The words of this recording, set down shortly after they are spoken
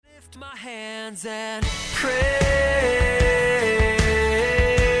lift my hands and pray.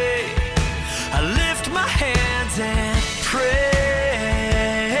 I lift my hands and pray.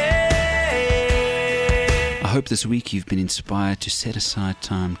 I hope this week you've been inspired to set aside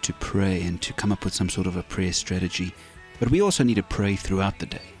time to pray and to come up with some sort of a prayer strategy. But we also need to pray throughout the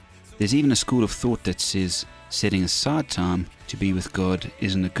day. There's even a school of thought that says setting aside time to be with God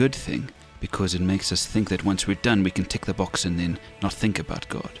isn't a good thing, because it makes us think that once we're done we can tick the box and then not think about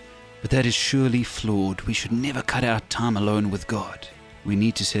God. But that is surely flawed. We should never cut out time alone with God. We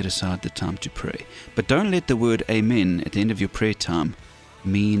need to set aside the time to pray. But don't let the word amen at the end of your prayer time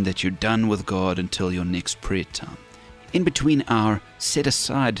mean that you're done with God until your next prayer time. In between our set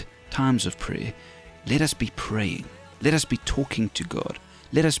aside times of prayer, let us be praying. Let us be talking to God.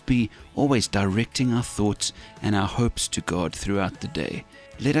 Let us be always directing our thoughts and our hopes to God throughout the day.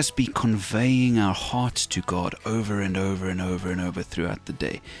 Let us be conveying our hearts to God over and over and over and over throughout the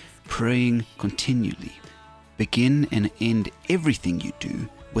day, praying continually. Begin and end everything you do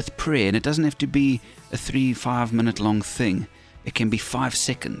with prayer, and it doesn't have to be a 3-5 minute long thing. It can be 5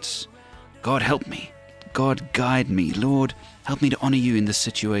 seconds. God, help me. God, guide me. Lord, help me to honor you in this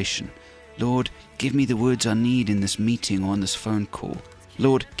situation. Lord, give me the words I need in this meeting or on this phone call.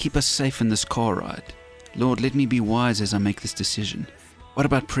 Lord, keep us safe in this car ride. Lord, let me be wise as I make this decision. What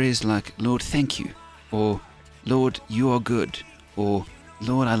about prayers like, Lord, thank you, or Lord, you are good, or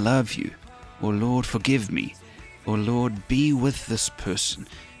Lord, I love you, or Lord, forgive me, or Lord, be with this person?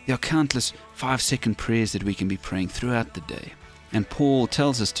 There are countless 5-second prayers that we can be praying throughout the day. And Paul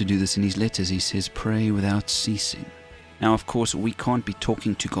tells us to do this in his letters. He says, pray without ceasing. Now, of course, we can't be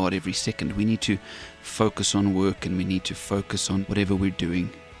talking to God every second. We need to focus on work and we need to focus on whatever we're doing.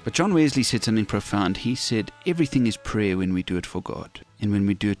 But John Wesley said something profound. He said, everything is prayer when we do it for God and when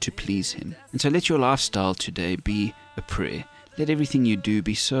we do it to please Him. And so let your lifestyle today be a prayer. Let everything you do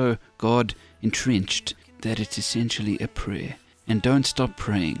be so God entrenched that it's essentially a prayer. And don't stop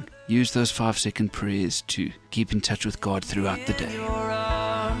praying. Use those 5-second prayers to keep in touch with God throughout the day. Your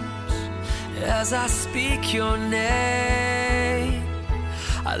arms, as I speak your name,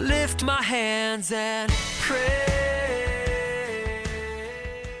 I lift my hands and pray.